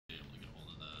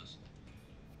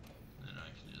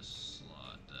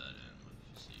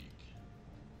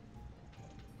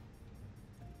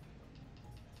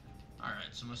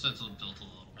so my set's built a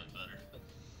little bit better.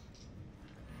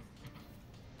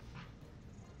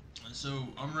 So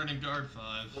I'm running guard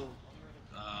 5,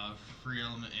 free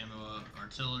element ammo up,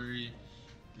 artillery,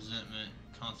 resentment,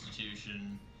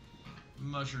 constitution,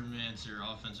 mushroom mancer,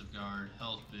 offensive guard,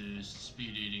 health boost,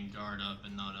 speed eating, guard up,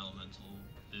 and non-elemental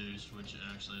boost, which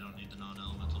actually I don't need the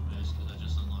non-elemental boost because I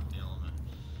just unlocked the element.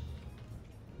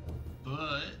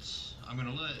 But I'm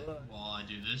gonna while I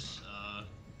do this,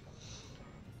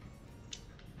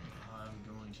 I'm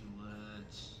going to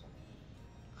let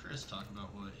Chris talk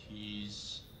about what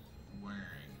he's wearing.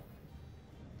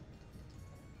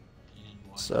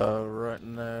 So right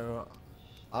now,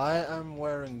 I am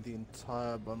wearing the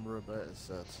entire Banbaro beta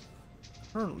set.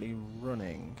 Currently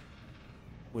running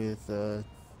with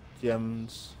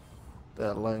gems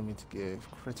that allow me to give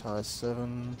crit high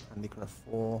 7, handicraft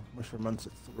 4, mushroom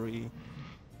mancer 3,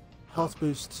 health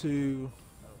boost 2,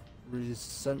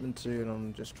 resentment 2, and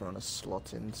I'm just trying to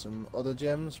slot in some other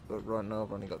gems, but right now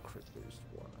I've only got crit boost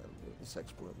 1 and weakness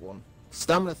exploit 1.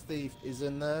 Stamina thief is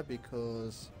in there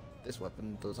because this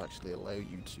weapon does actually allow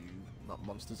you to knock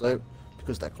monsters out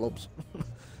because they're clubs.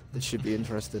 This should be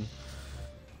interesting.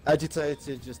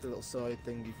 Agitated, just a little side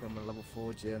thingy from a level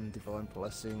 4 gem, Divine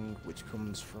Blessing, which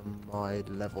comes from my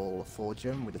level 4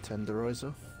 gem with a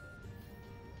Tenderizer.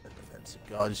 The defensive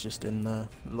guard is just in there,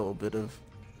 a little bit of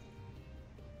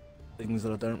things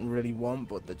that I don't really want,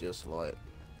 but they're just like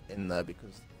in there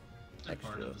because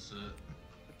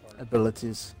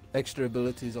extra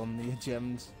abilities, on the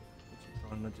gems, which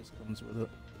kind of just comes with it.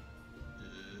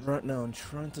 Right now I'm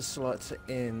trying to slot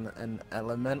in an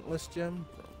Elementalist gem,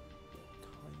 but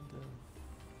I'm kinda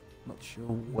not sure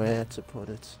where to put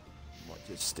it. Might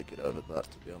just stick it over that,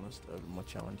 to be honest, over my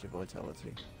Challenger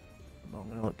Vitality.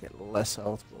 I'm gonna get less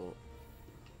health, but...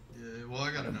 Yeah, well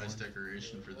I got a nice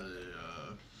decoration for the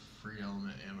free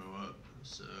element ammo up,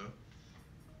 so...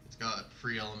 It's got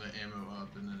free element ammo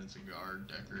up and then it's a guard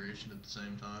decoration at the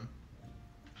same time.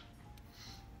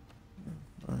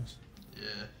 Nice.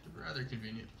 Yeah, rather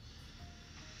convenient.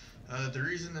 The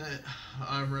reason that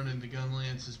I'm running the gun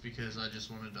lance is because I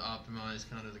just wanted to optimize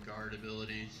kind of the guard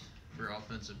ability for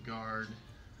offensive guard.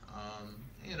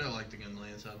 And I like the gun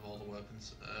lance out of all the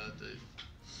weapons. The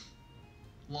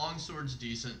longsword's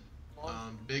decent.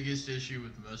 Biggest issue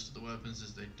with most of the weapons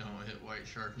is they don't hit white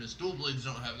sharpness. Dual blades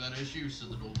don't have that issue, so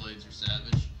the dual blades are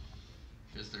savage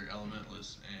because they're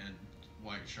elementless, and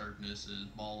white sharpness is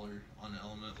baller on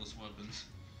elementless weapons.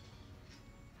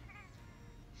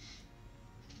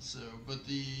 So, but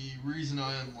the reason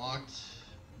I unlocked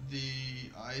the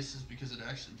ice is because it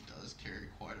actually does carry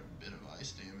quite a bit of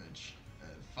ice damage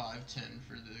at 510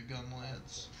 for the gun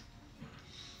lance.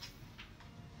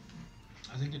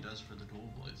 I think it does for the dual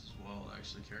blades as well,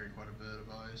 actually carry quite a bit of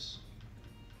ice.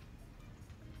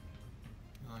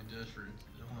 The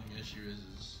only issue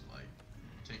is like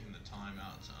taking the time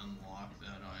out to unlock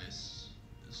that ice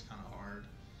is kind of hard.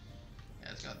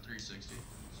 Yeah, it's got 360.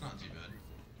 It's not too bad.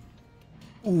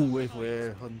 Ooh, if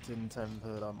we're hunting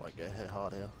tempered, I might get hit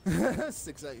hard here.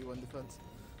 681 defense.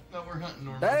 No, we're hunting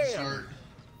normal to start.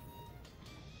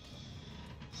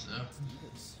 So.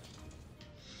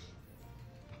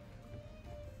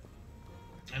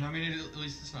 And I mean, at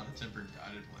least it's not a tempered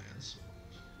guided lance.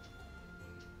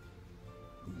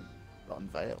 Rotten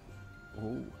Veil.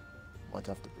 Ooh, might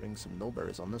have to bring some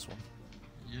Nulberries on this one.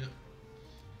 Yep.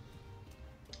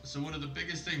 So one of the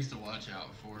biggest things to watch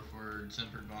out for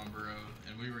tempered Banbaro,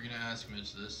 and we were going to ask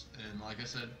Mitch this, and like I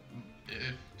said,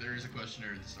 if there is a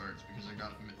questionnaire at the start, it's because I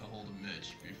got a hold of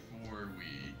Mitch before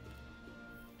we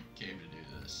came to do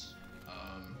this.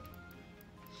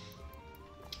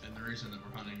 And the reason that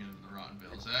we're hunting in the Rotten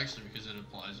Veil is actually because it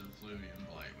applies a Fluvium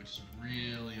Blight, which is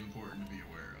really important to be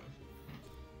aware of.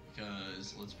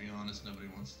 Because, let's be honest, nobody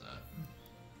wants that.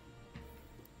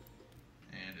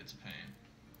 And it's a pain.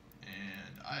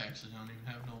 And I actually don't even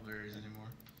have Nullberries anymore.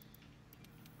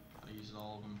 I used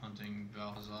all of them hunting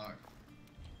Valhazak.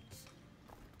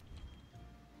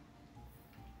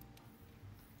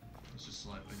 It's just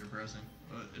slightly depressing,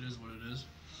 but it is what it is.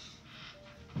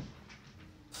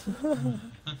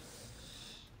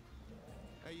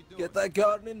 Get that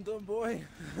gardening done, boy.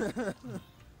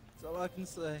 That's all I can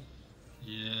say.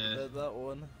 Yeah. That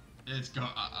one.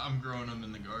 I'm growing them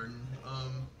in the garden.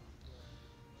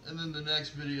 And then the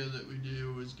next video that we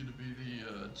do is going to be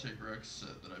the Tick Rex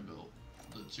set that I built.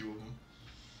 The two of them.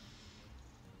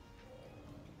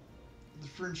 The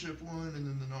friendship one and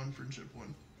then the non-friendship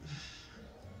one.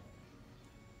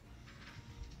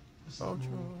 So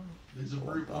there's a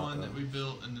brute one that we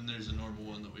built, and then there's a normal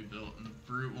one that we built. And the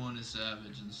brute one is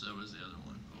savage, and so is the other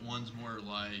one. But one's more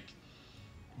like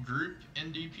group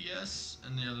and DPS,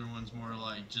 and the other one's more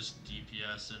like just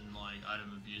DPS and like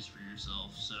item abuse for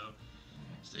yourself. So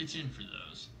stay tuned for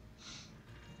those.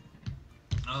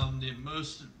 The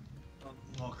most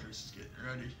while Chris is getting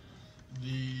ready,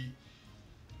 the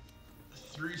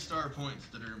 3-star points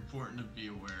that are important to be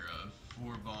aware of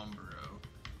for Banbaro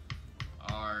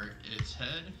are its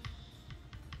head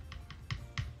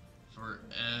for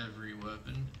every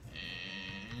weapon,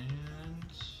 and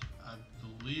I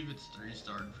believe it's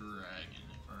 3-star dragon,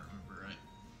 if I remember right.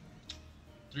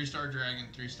 3-star dragon,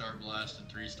 3-star blast, and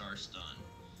 3-star stun.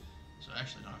 So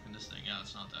actually knocking this thing out,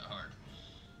 it's not that hard.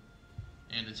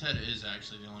 And its head is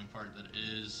actually the only part that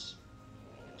is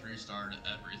 3-star to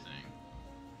everything.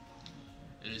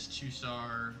 It is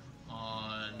 2-star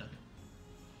on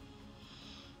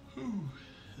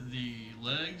the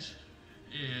legs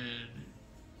and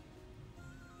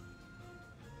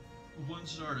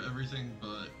 1-star to everything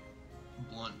but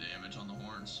blunt damage on the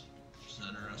horns, which is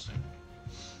interesting.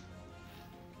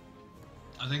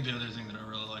 I think the other thing that I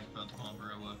really like about the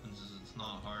Banbaro weapons is it's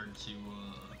not hard to,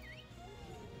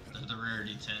 the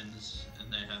rarity 10s,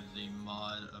 and they have the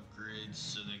mod upgrades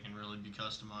so they can really be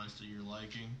customized to your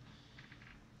liking.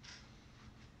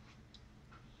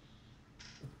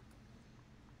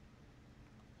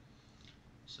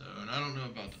 So, and I don't know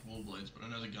about the full blades, but I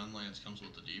know the gun lance comes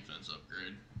with the defense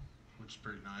upgrade, which is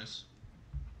pretty nice.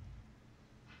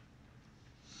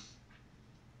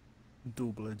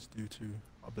 Dual blades do too,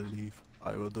 I believe.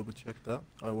 I will double check that.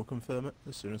 I will confirm it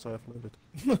as soon as I upload it.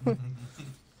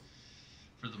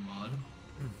 For the mod.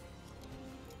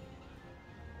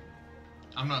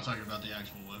 I'm not talking about the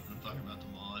actual weapon, I'm talking about the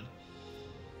mod.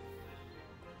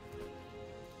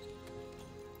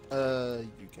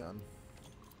 You can.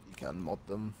 You can mod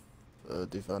them for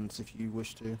defense if you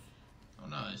wish to. Oh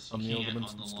nice, On you the can't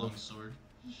elements on the and long stuff. sword.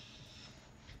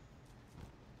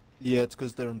 Yeah, it's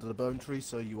because they're under the bone tree,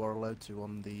 so you are allowed to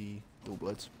on the dual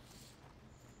blades.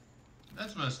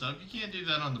 That's messed up, you can't do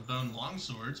that on the bone long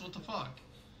swords, what the fuck?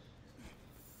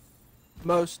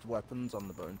 Most weapons on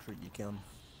the bone tree you can.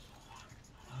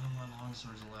 I don't know why long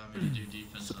swords allow me to do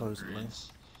defense Supposedly. upgrades.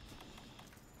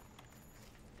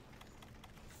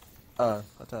 I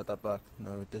take that back.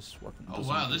 No, this weapon Oh,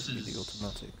 doesn't wow, give this you is- the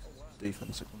automatic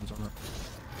defense that comes on it.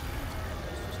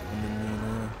 It's just coming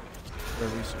in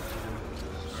very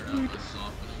Start out with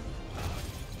softening.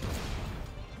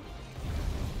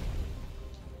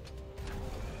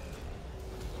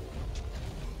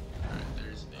 Alright,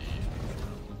 there's the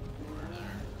over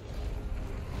there.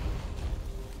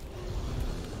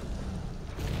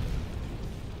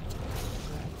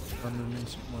 randomly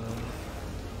somewhere.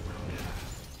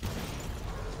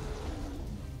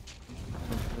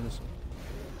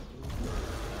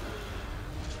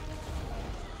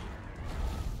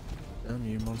 Damn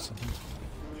you, monster.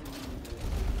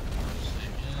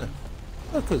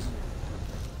 Because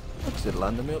it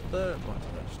landed me up there. It might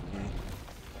actually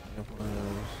have one of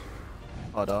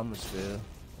those hard armor sphere.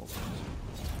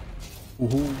 Ooh,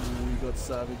 we got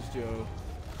Savage Joe.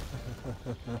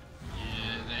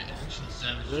 Yeah, they actually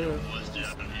Savage Joe was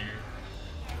down here.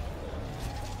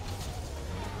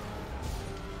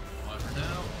 Wiper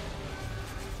now.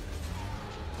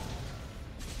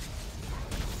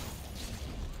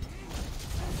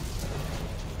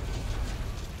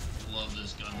 Love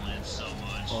this gun lance so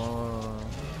much.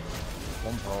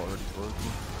 One part already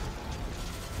broken.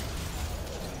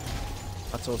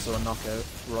 That's also a knockout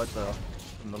right there,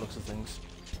 from the looks of things.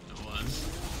 It was.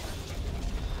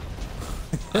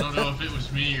 I don't know if it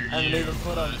was me or I haven't you, even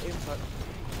put on but impact.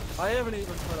 I haven't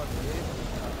even put on the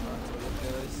impact,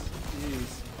 guys.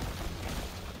 Jeez.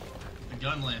 the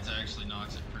gun lance actually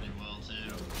knocks it pretty well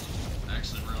too. I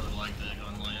actually really like the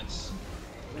gun lance.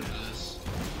 Look at this.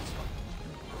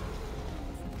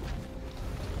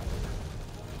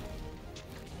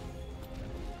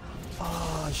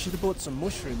 Ah, I should have bought some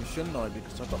mushrooms, shouldn't I?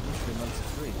 Because I've got mushroom answer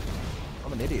 3.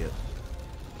 I'm an idiot.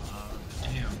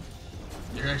 Damn.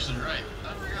 You're actually right.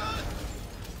 I forgot.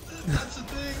 That's the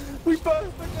thing. We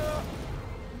both forgot!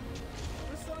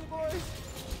 We're silly boys!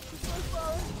 We're so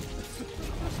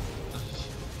sorry!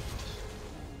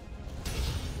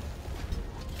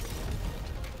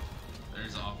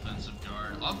 There's offensive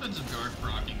guard. Offensive guard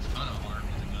procking is kind of hard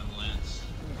with a gun lance.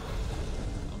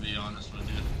 I'll be honest with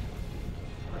you.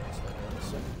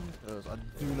 Because I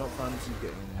do not fancy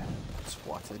getting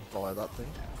swatted by that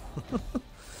thing.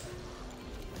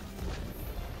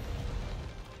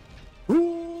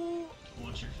 Ooh!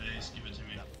 Watch your face. Give it to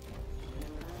me.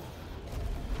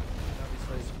 Happy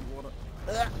face if you want it.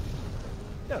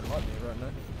 You don't like me right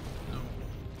now. Nope.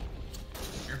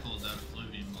 Careful of that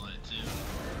effluvium light too.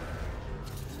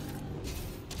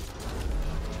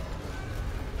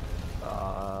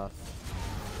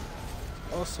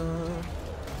 Awesome.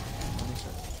 What is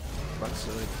it?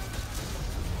 Backside.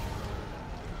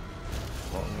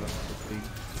 Well, I'm gonna quickly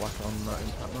whack on that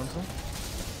impact mantle.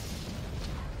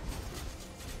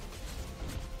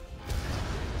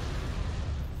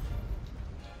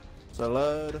 So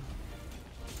load.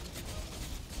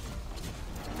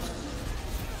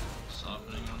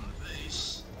 Softening on the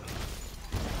base.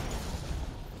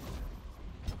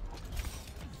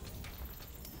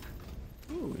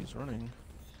 Ooh, he's running.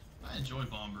 I enjoy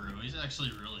Banbaro. He's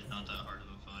actually really not that hard of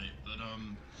a fight, but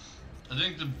I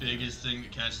think the biggest thing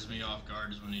that catches me off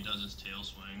guard is when he does his tail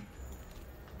swing.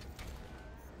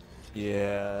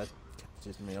 Yeah, it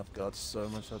catches me off guard so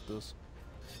much at this.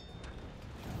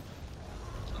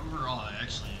 Overall, I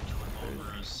actually enjoy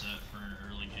Banbaro's set for an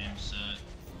early game set.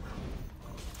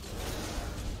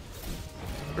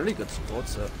 Really good support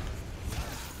set.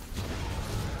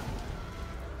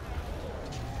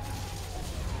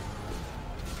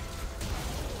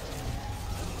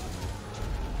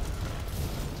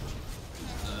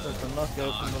 There's a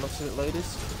knockout from the looks of it,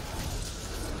 ladies.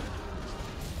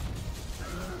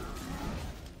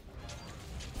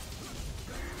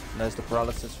 And there's the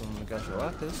paralysis from the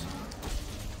Gashoakis.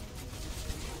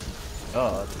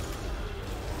 God.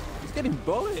 He's getting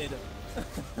bullied!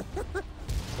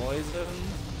 Poison,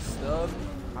 stunned,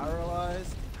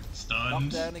 paralyzed, Stunned.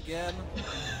 knocked down again.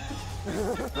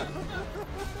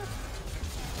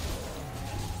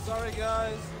 Sorry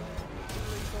guys.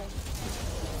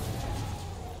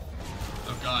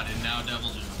 Oh god, and now Devil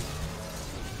Jim.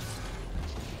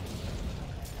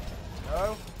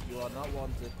 No, you are not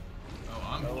wanted. Oh,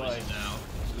 I'm No poisoned way. now.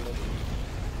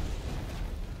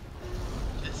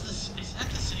 Is that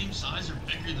the same size or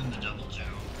bigger than the Devil Joe?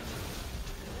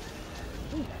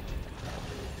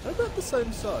 They're about the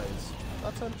same size.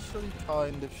 That's actually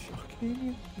kind of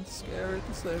shocking and scary at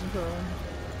the same time.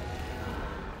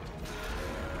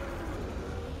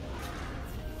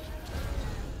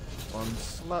 One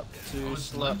slap, two It's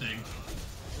slap. limping.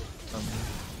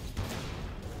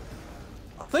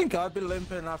 I think I'd be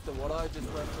limping after what I just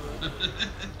went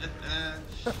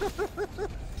through.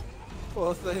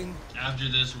 Poor thing. After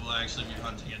this, we'll actually be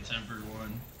hunting a tempered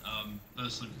one.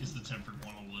 Mostly because the tempered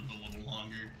one will live a little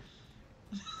longer.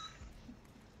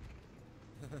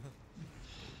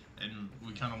 And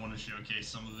we kind of want to showcase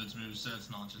some of its movesets,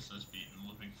 not just us beating the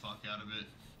living fuck out of it.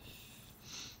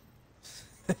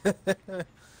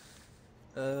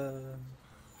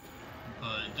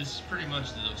 But this is pretty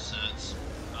much those sets.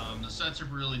 The sets are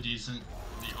really decent.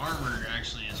 The armor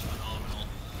actually is phenomenal.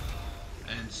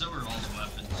 And so are all the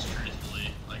weapons,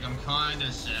 truthfully. Like, I'm kind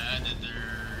of sad that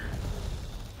they're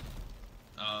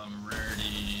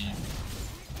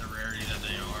the rarity that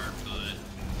they are, but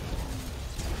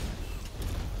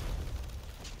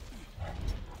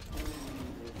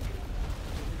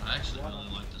I actually really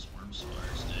like this Worm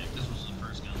Spire stick. This was the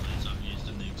first gun lance I've used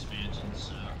in the expansion,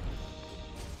 so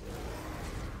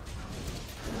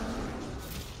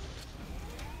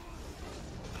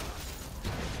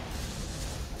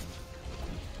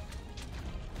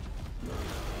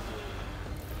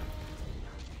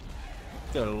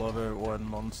Gotta love it when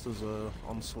monsters are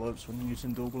on slopes when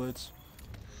using dual blades.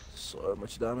 So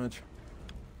much damage.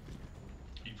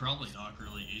 you probably knock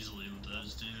really easily with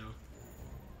those too.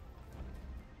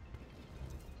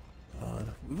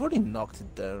 We've already knocked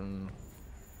it down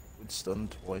with stun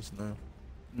twice now.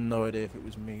 No idea if it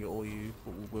was me or you,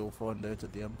 but we will find out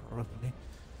at the end probably.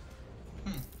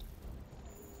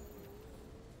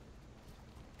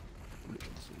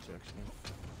 Actually.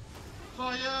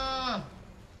 Fire!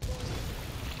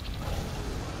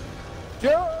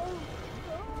 Joe!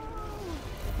 No!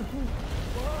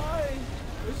 Why?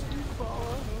 Where's the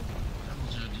power? Devil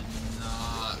Joe did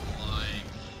not like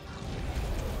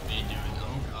me doing.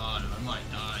 Oh god, I might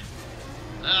die.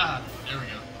 Ah, there we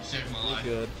go. You saved my life.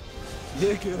 You're good.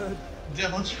 You're good.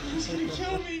 Devil Joe was gonna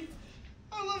kill me.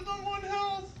 I lived on 1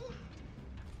 health.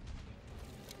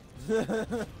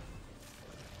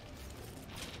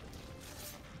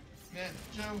 Man,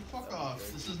 Joe, fuck off.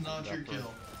 This is not your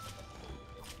kill.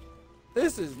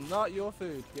 This is not your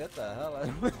food. Get the hell out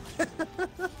of it.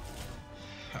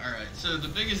 Alright, so the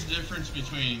biggest difference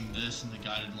between this and the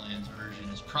Guided Lands version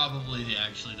is probably the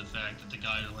fact that the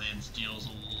Guided Lands deals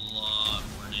a lot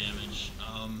more damage.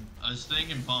 I was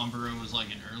thinking Banbaro was like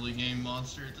an early game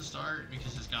monster at the start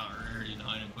because it's got Rarity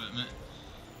 9 equipment.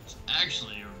 It's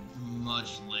actually a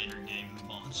much later game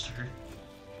monster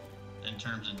in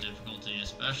terms of difficulty,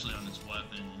 especially on its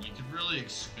weapon. You could really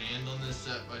expand on this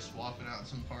set by swapping out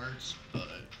some parts, but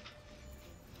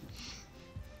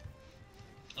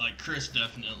like Chris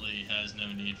definitely has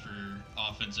no need for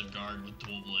offensive guard with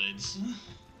dual blades.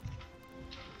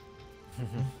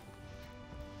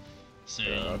 So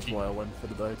Yeah, that's why I went for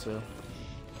the beta.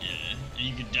 yeah,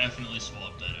 you could definitely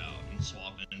swap that out and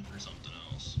swap it in for something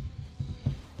else.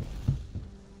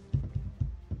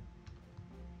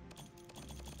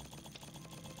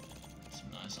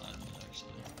 Some nice items,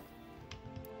 actually.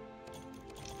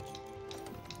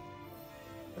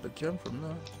 Got a gem from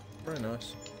that. Very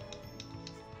nice.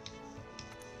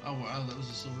 Oh wow, that was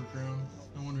a silver crown.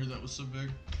 No wonder that was so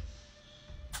big.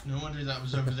 No wonder that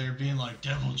was over there being like,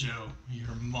 Devil Joe,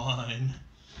 you're mine.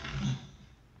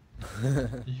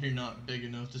 You're not big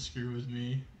enough to screw with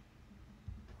me.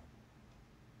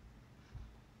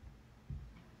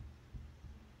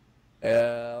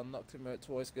 Yeah, I knocked him out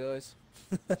twice, guys.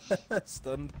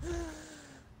 Stunned.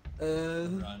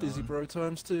 Right Busy on. bro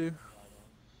times too.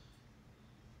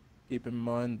 Keep in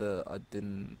mind that I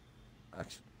didn't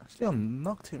actually I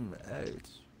knocked him out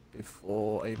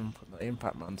before I even put the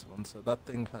impact mantle on, so that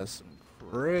thing has some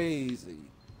crazy.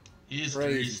 He is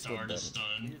Crazy 3-star to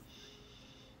stun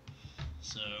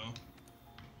stun.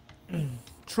 So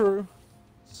True.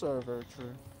 So very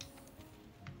true.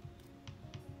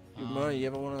 You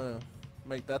ever wanna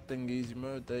make that thing easy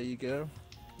mode? There you go.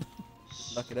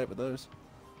 Knock it out with those.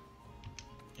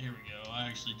 here we go. I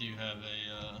actually do have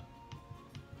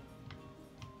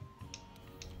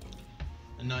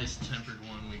a nice tempered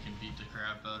one we can beat the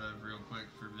crap out of real quick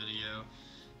for video.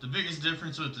 The biggest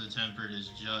difference with the tempered is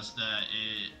just that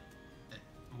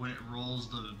when it rolls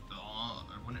the bomb,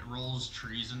 or when it rolls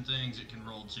trees and things, it can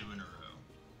roll 2 in a row.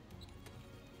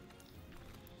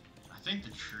 I think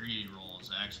the tree roll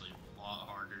is actually a lot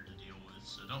harder to deal with,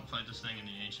 so don't fight this thing in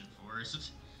the ancient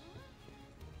forest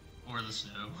or the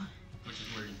snow, which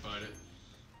is where you fight it.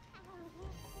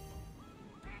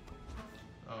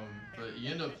 But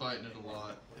you end up fighting it a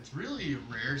lot. It's really a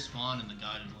rare spawn in the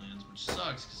Guided Lands, which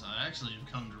sucks because I actually have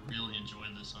come to really enjoy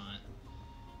this hunt.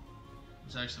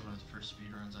 It's actually one of the first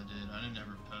speedruns I did. I didn't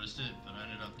ever post it, but I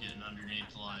ended up getting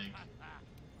underneath like,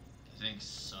 I think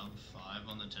sub 5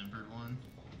 on the tempered one.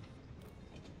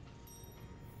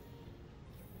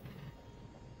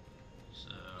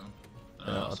 So, but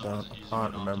Yeah, also I wasn't using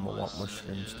can't an remember what optimized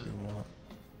mushrooms set do yet. what.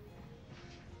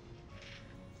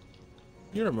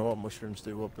 You remember what mushrooms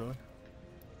do what, Billy?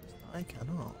 I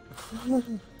cannot. What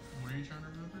are you trying to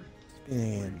remember? It's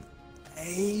been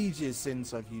ages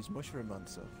since I've used Mushroom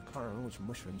Mancer. I can't remember which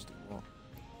mushrooms do what.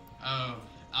 Oh,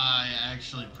 I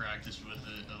actually practiced with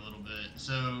it a little bit.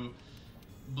 So,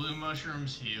 blue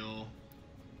mushrooms heal.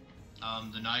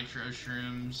 The nitro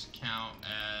shrooms count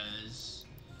as.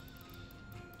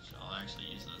 So I'll actually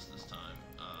use this time.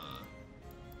 God,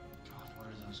 what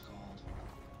are those called?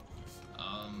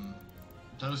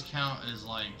 Those count as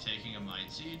like taking a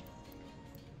mite seed.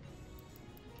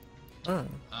 Oh.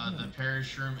 The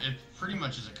Parashroom, it pretty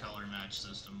much is a color match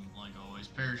system, like always.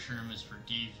 Parashroom is for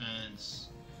defense.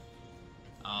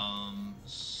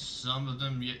 Some of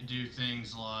them do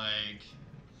things like,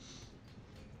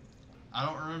 I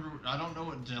don't know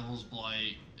what Devil's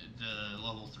Blight, the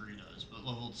level 3 does, but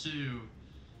level 2,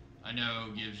 I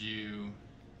know gives you,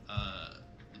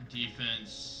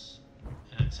 defense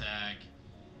and attack.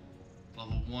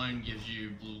 Level 1 gives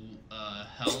you blue,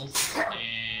 health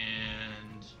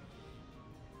and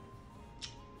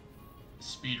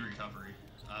speed recovery.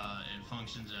 It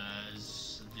functions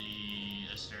as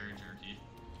the Astera Jerky.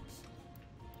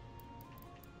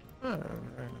 Oh,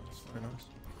 very nice, very nice.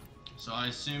 So I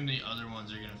assume the other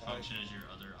ones are going to function as your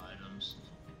other items.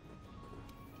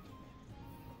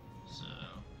 So,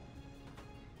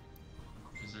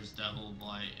 because there's Devil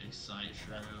Blight, Excite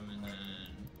Shroom, and then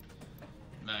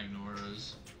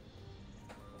Magnoras.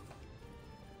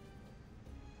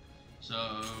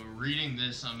 So, reading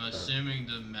this, I'm assuming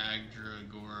the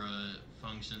Magdragora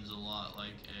functions a lot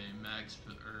like a max,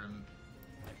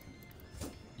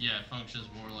 yeah, it functions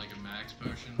more like a max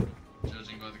potion,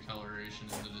 judging by the coloration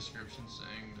in the description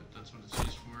saying that that's what it's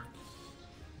used for.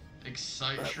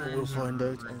 Excite Shrooms are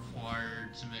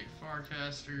required to make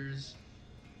Farcasters,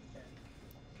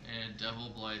 and Devil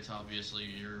Blight's obviously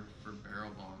here for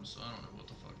barrel bombs, so I don't know what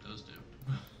the fuck those do.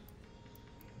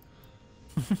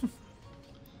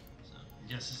 So,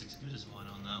 I guess it's as good as mine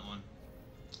on that one.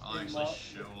 I'll actually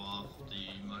show off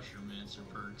the Mushroom Mancer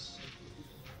perks.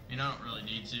 I mean, I don't really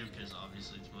need to, because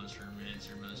obviously it's Mushroom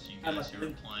Mancer. Most of you guys who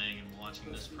are playing and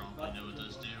watching this probably know what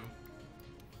those do.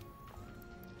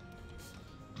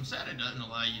 I'm sad it doesn't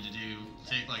allow you to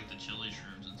take like the chili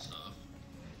shrooms and stuff.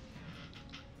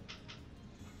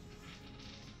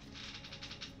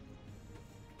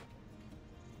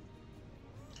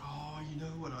 Oh, you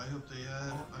know what I hope they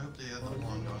add? I hope they add the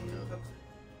long gongo.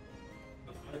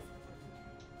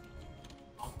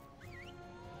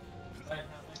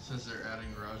 Since they're adding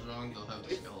Rajang, they'll have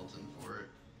the skeleton for it.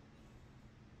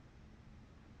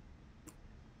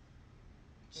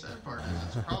 Sad part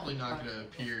is it's probably not going to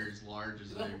appear as large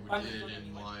as they did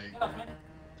in like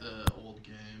the old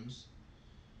games.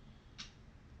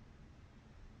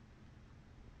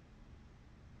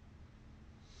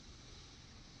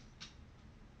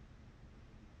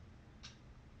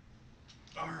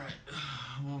 Alright,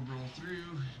 we'll roll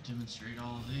through, demonstrate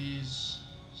all of these.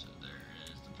 So there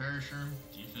is the Parashroom,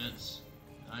 defense,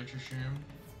 Nitroshroom,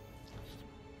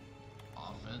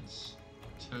 offense,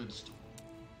 Toadstool.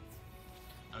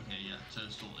 Okay, yeah,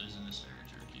 Toadstool isn't a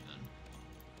Jerky then.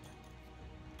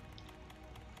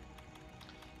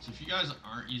 So if you guys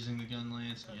aren't using the Gun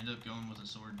Lance, you end up going with a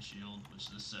Sword and Shield, which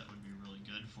this set would be really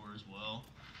good for as well.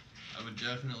 I would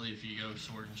definitely, if you go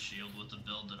Sword and Shield with the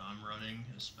build that I'm running,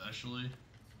 especially,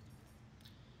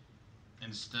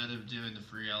 instead of doing the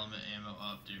free element ammo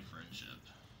up, do Friendship.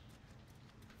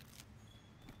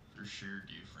 For sure,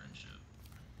 do Friendship.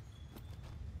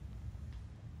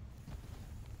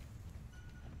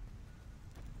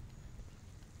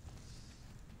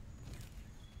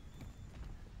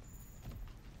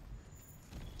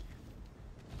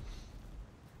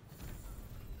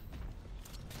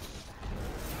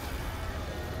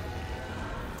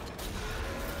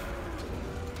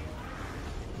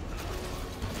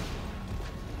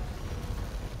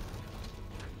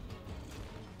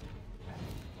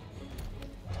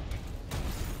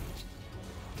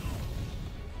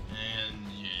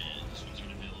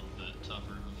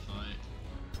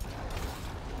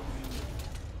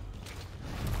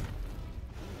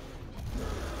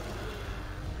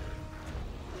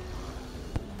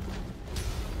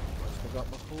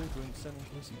 Drinks in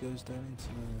case he goes down into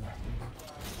the...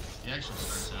 He actually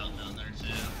starts out down there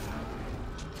too.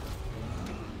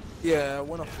 Yeah,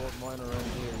 when I fought mine around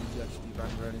here, he actually ran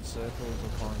around in circles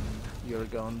upon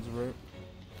Uragan's route.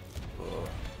 But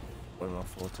when I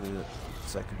fought it the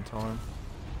second time,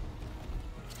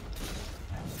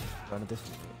 kind of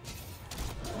different.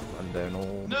 Ran down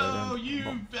all... No,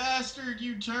 you bastard,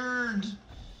 you turned!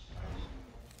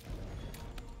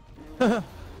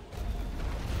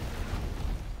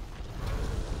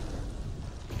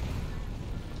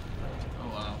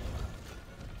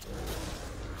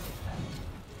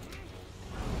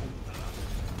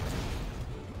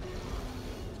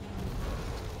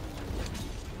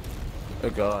 Oh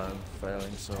god, I'm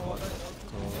failing so much.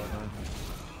 Cool right now.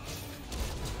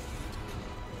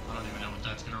 I don't even know what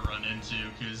that's gonna run into,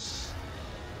 because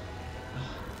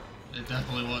it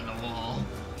definitely wasn't a wall.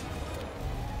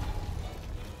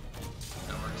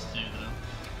 That works too, though.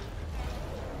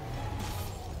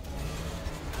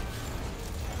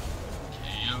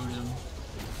 KO'd him.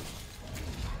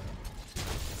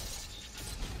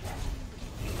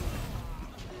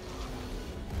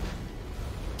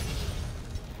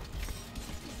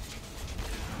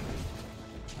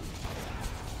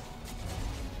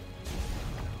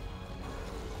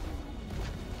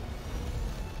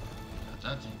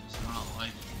 That thing does not like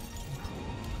it.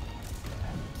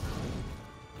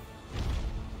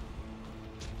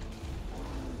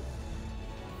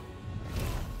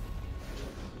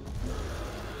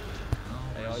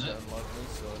 Hey, I don't like me,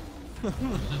 so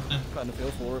kind of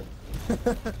feel for it.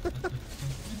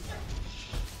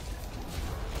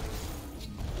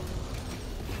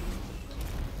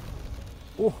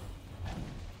 Oh.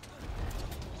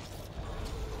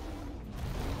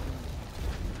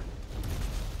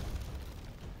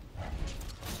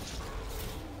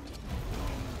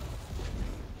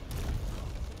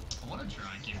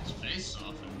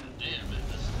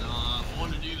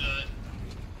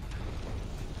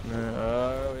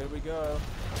 Oh, here we go.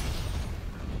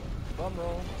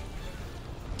 Banbaro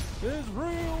is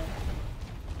real.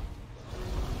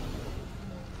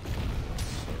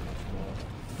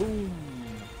 Boom.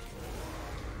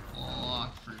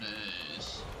 Lock for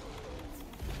days.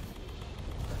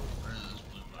 Where are those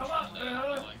blue mushrooms at? I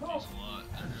like these a lot.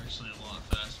 They're actually a lot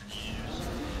faster to use.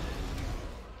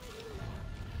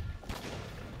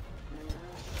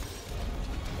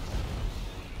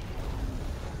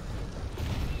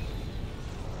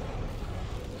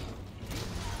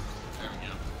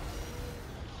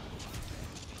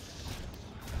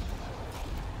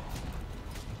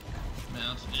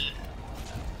 Mounted it.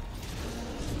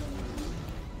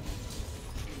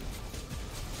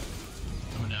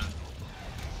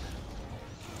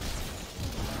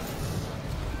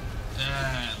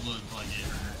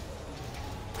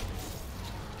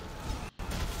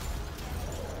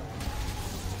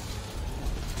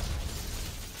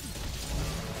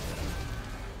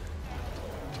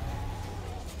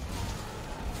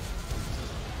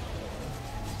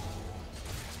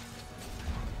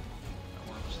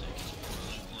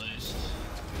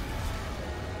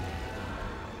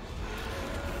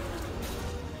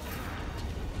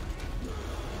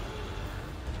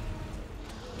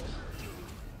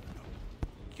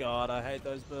 God, I hate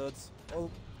those birds. Well,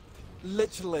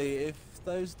 literally, if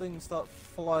those things start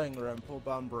flying around poor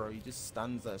Banbaro, he just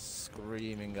stands there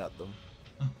screaming at them.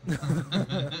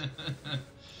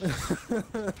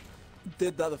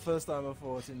 Did that the first time I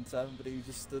fought in 10, but he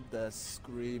just stood there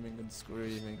screaming and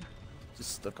screaming.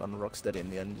 Just stuck on Rocksteady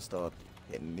in the end, just started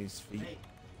hitting his feet.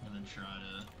 I'm gonna try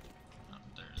to. Oh,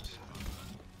 there it is.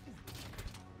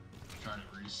 Try to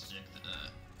re-stick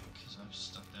that, because I've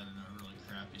stuck that in a really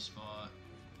crappy spot.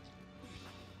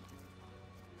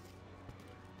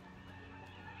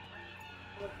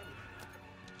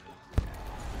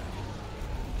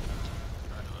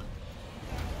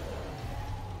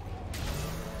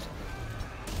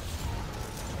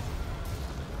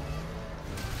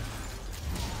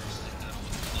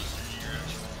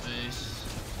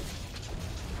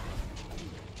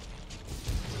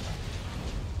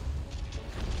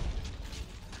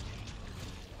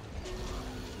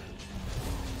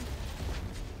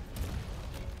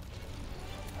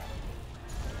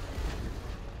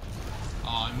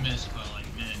 Oh, I missed by like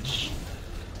an inch.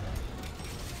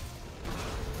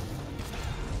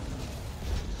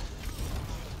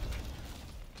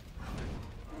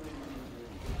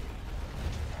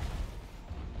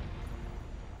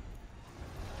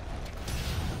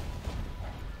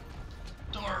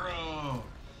 Doro!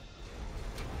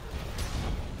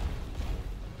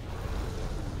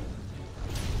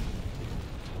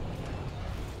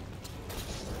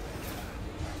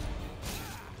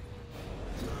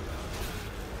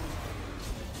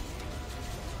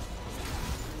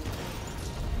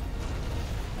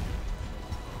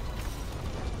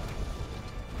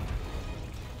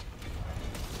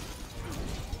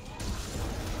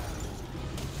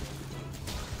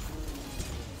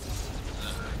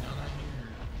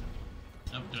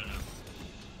 Nope, no.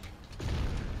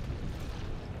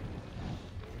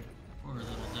 Poor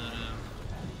little dodo.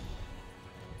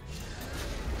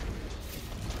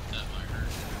 That might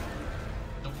hurt.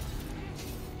 Nope.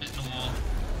 Hitting the wall.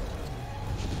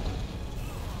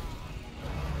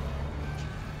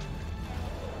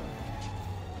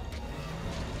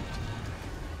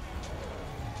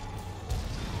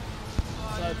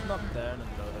 So it's not there and the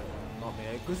dodo knocked me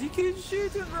out because he keeps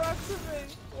shooting rocks at me.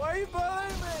 Why are you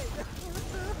behind me?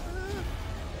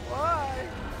 Why?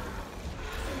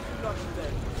 He's not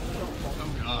dead.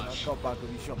 Oh gosh. I got back and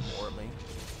he shot more at me.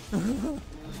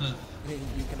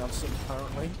 You can have some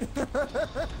apparently.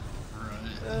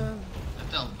 Right. That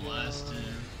dealt blast too.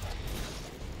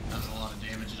 That was a lot of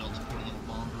damage dealt to poor little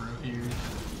Banbaro here.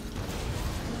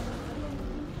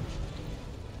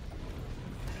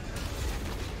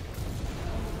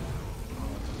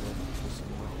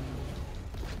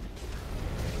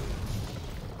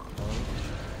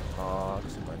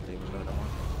 This is my demon mode,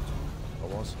 I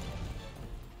was.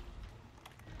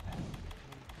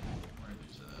 Where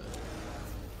these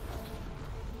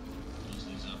use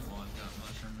these up while I've got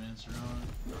Mushroom Mancer on.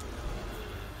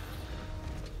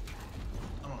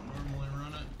 I don't normally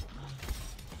run it.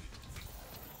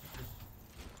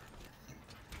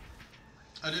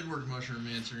 I did work Mushroom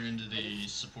Mancer into the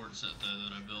support set though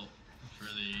that I built for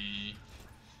the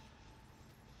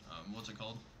what's it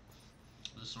called?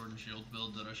 The Sword and Shield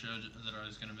build that I showed that I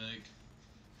was gonna make.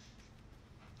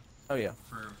 Oh yeah.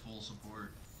 For full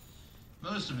support.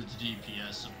 Most of it's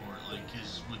DPS support, like,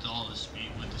 cause with all the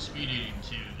speed, with the speed eating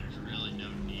too, there's really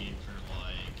no need for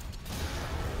like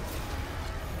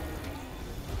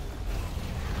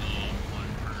the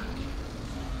one perk.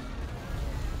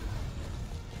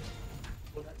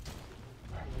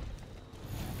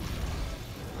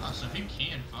 Ah, so he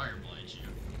can fire blade you.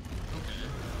 Okay,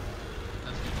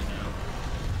 that's good to know.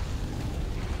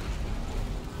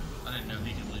 I didn't know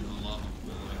he could leave a lava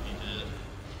pool like he did.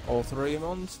 All three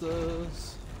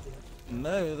monsters.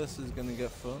 No, this is gonna get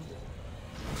fun.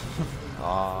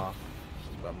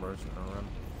 Banbaro's gonna run.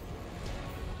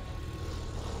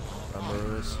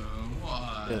 Banbaro's.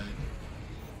 Why? Yeah.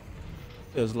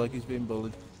 Feels like he's being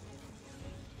bullied.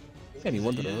 And he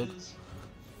wanted a hug.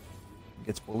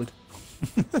 Gets bullied.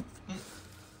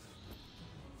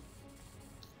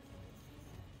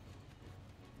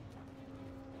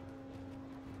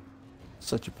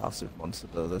 Such a passive monster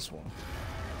though, this one.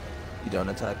 You don't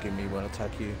attack him, he won't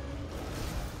attack you.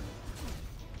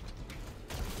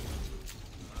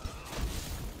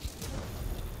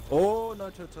 Oh, no,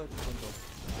 touch. Back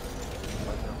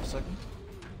there for a second.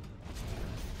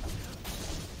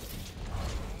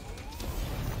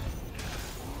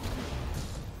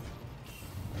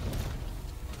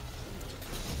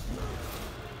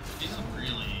 He's a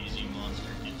really easy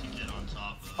monster to get on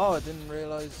top of. Oh, I didn't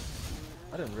realize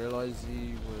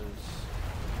he was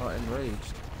not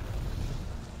enraged.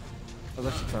 I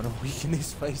was actually trying to weaken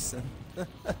his face then.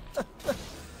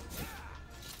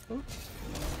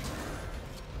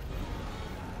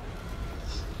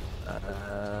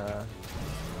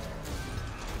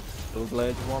 Dual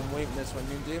Blade's one weakness when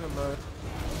you're in demon mode.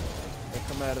 They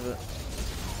come out of it.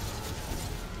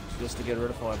 Just to get rid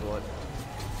of Fireblight.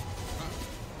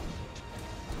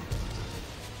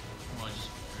 Oh, I just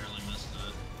barely missed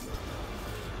it.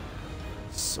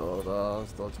 Sort of.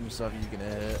 Thought to myself, you can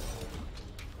hit.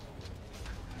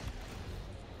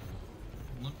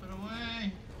 Limping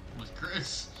away with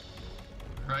Chris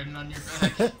riding on your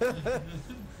back.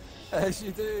 As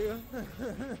you do.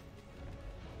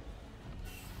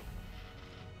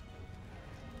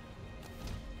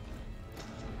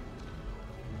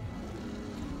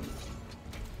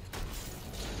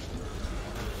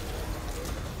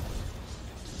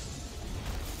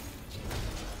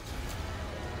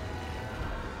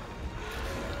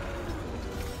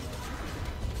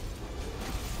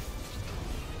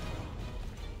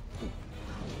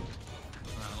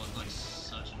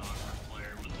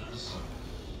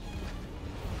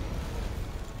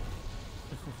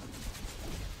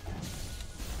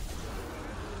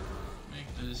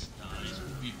 This dies.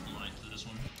 We'll be polite to this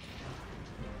one.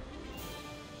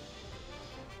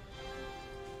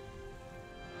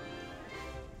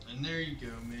 And there you go,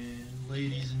 man.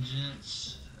 Ladies and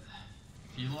gents.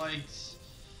 If you liked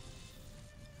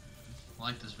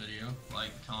this video,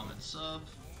 like, comment, sub.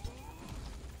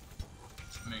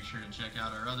 Make sure to check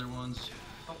out our other ones.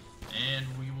 And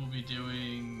we will be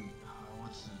doing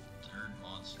what's the third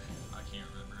monster? I can't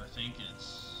remember. I think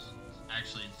it's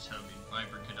Toby.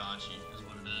 Viper Kodachi is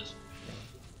what it is.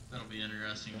 That'll be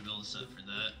interesting to build a set for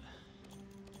that.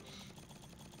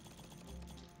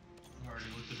 I already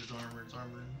looked at his armor. His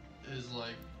armor is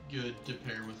like good to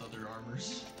pair with other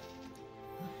armors.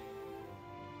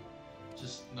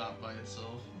 Just not by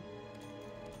itself.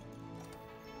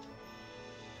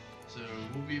 So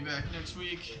we'll be back next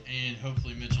week, and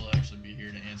hopefully Mitch will actually be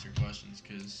here to answer questions,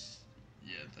 because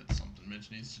yeah, that's something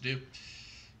Mitch needs to do.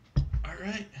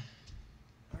 Alright.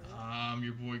 I'm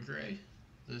your boy Gray.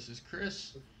 This is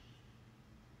Chris.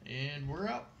 And we're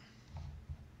out.